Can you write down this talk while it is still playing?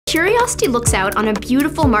Curiosity looks out on a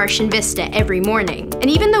beautiful Martian vista every morning, and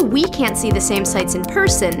even though we can't see the same sights in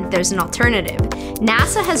person, there's an alternative.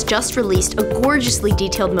 NASA has just released a gorgeously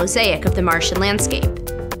detailed mosaic of the Martian landscape.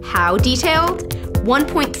 How detailed?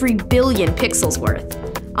 1.3 billion pixels worth.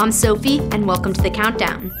 I'm Sophie, and welcome to the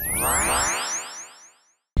Countdown.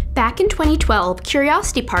 Back in 2012,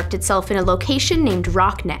 Curiosity parked itself in a location named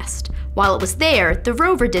Rock Nest. While it was there, the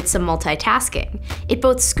rover did some multitasking. It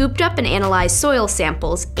both scooped up and analyzed soil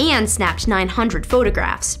samples and snapped 900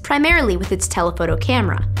 photographs, primarily with its telephoto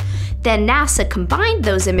camera. Then NASA combined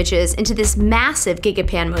those images into this massive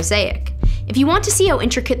gigapan mosaic. If you want to see how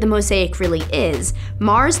intricate the mosaic really is,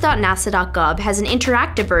 mars.nasa.gov has an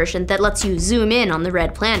interactive version that lets you zoom in on the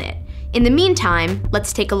red planet. In the meantime,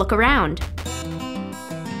 let's take a look around.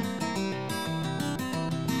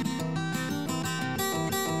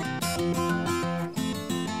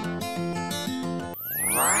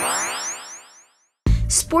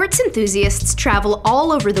 Sports enthusiasts travel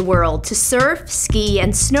all over the world to surf, ski,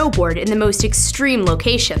 and snowboard in the most extreme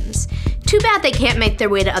locations. Too bad they can't make their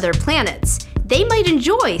way to other planets. They might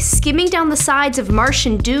enjoy skimming down the sides of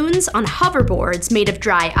Martian dunes on hoverboards made of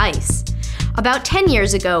dry ice. About 10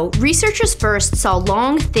 years ago, researchers first saw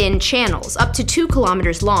long, thin channels, up to 2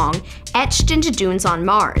 kilometers long, etched into dunes on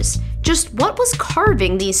Mars. Just what was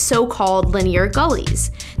carving these so-called linear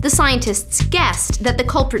gullies? The scientists guessed that the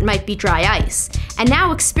culprit might be dry ice, and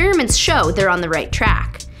now experiments show they're on the right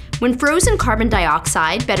track. When frozen carbon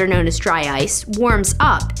dioxide, better known as dry ice, warms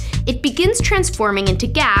up, it begins transforming into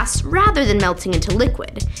gas rather than melting into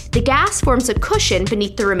liquid. The gas forms a cushion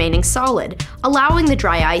beneath the remaining solid, allowing the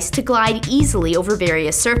dry ice to glide easily over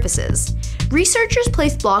various surfaces. Researchers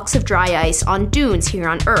placed blocks of dry ice on dunes here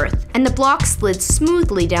on Earth, and the blocks slid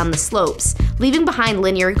smoothly down the slopes, leaving behind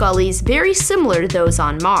linear gullies very similar to those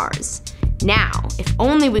on Mars. Now, if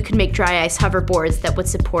only we could make dry ice hoverboards that would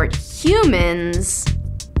support humans.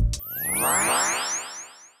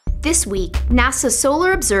 This week, NASA's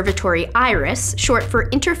Solar Observatory IRIS, short for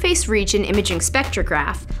Interface Region Imaging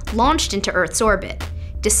Spectrograph, launched into Earth's orbit.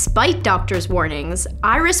 Despite doctors' warnings,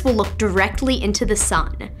 IRIS will look directly into the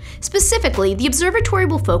sun. Specifically, the observatory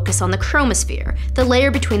will focus on the chromosphere, the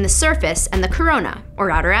layer between the surface and the corona,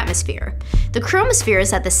 or outer atmosphere. The chromosphere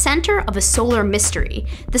is at the center of a solar mystery.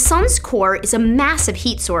 The sun's core is a massive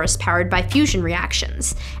heat source powered by fusion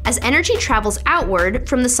reactions. As energy travels outward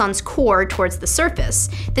from the sun's core towards the surface,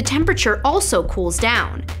 the temperature also cools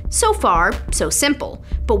down. So far, so simple.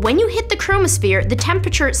 But when you hit the chromosphere, the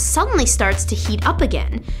temperature suddenly starts to heat up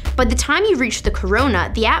again. By the time you reach the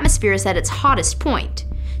corona, the atmosphere is at its hottest point.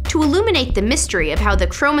 To illuminate the mystery of how the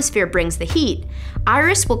chromosphere brings the heat,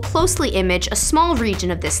 IRIS will closely image a small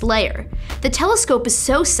region of this layer. The telescope is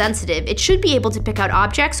so sensitive, it should be able to pick out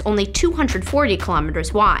objects only 240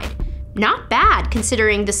 kilometers wide. Not bad,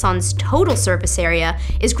 considering the sun's total surface area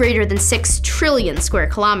is greater than 6 trillion square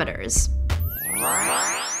kilometers.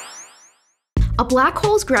 A black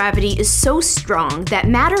hole's gravity is so strong that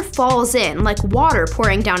matter falls in like water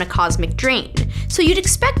pouring down a cosmic drain. So you'd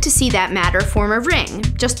expect to see that matter form a ring,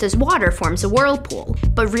 just as water forms a whirlpool.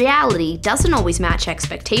 But reality doesn't always match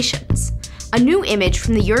expectations. A new image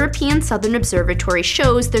from the European Southern Observatory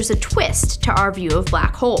shows there's a twist to our view of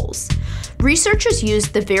black holes. Researchers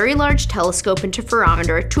used the Very Large Telescope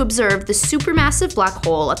Interferometer to observe the supermassive black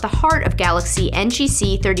hole at the heart of galaxy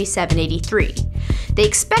NGC 3783. They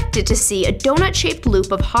expected to see a donut-shaped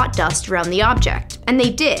loop of hot dust around the object, and they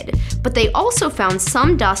did, but they also found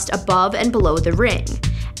some dust above and below the ring.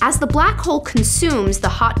 As the black hole consumes the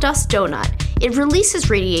hot dust donut, it releases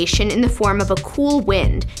radiation in the form of a cool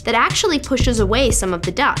wind that actually pushes away some of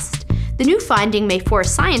the dust. The new finding may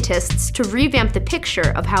force scientists to revamp the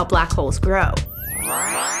picture of how black holes grow.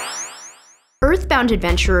 Earthbound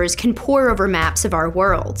adventurers can pore over maps of our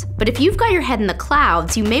world, but if you've got your head in the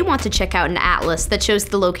clouds, you may want to check out an atlas that shows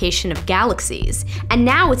the location of galaxies. And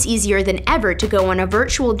now it's easier than ever to go on a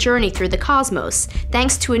virtual journey through the cosmos,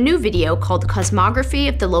 thanks to a new video called Cosmography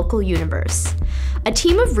of the Local Universe. A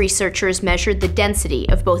team of researchers measured the density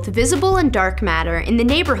of both visible and dark matter in the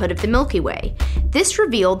neighborhood of the Milky Way. This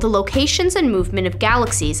revealed the locations and movement of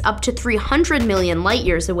galaxies up to 300 million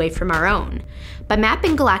light-years away from our own. By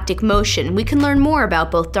mapping galactic motion, we can learn more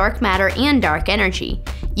about both dark matter and dark energy.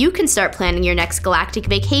 You can start planning your next galactic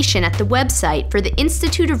vacation at the website for the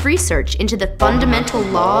Institute of Research into the Fundamental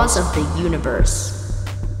Laws of the Universe.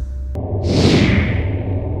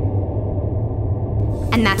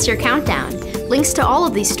 And that's your countdown. Links to all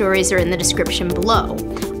of these stories are in the description below.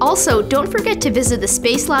 Also, don't forget to visit the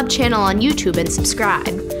Space Lab channel on YouTube and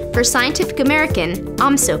subscribe. For Scientific American,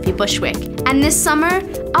 I'm Sophie Bushwick, and this summer,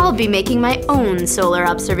 I'll be making my own solar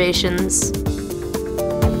observations.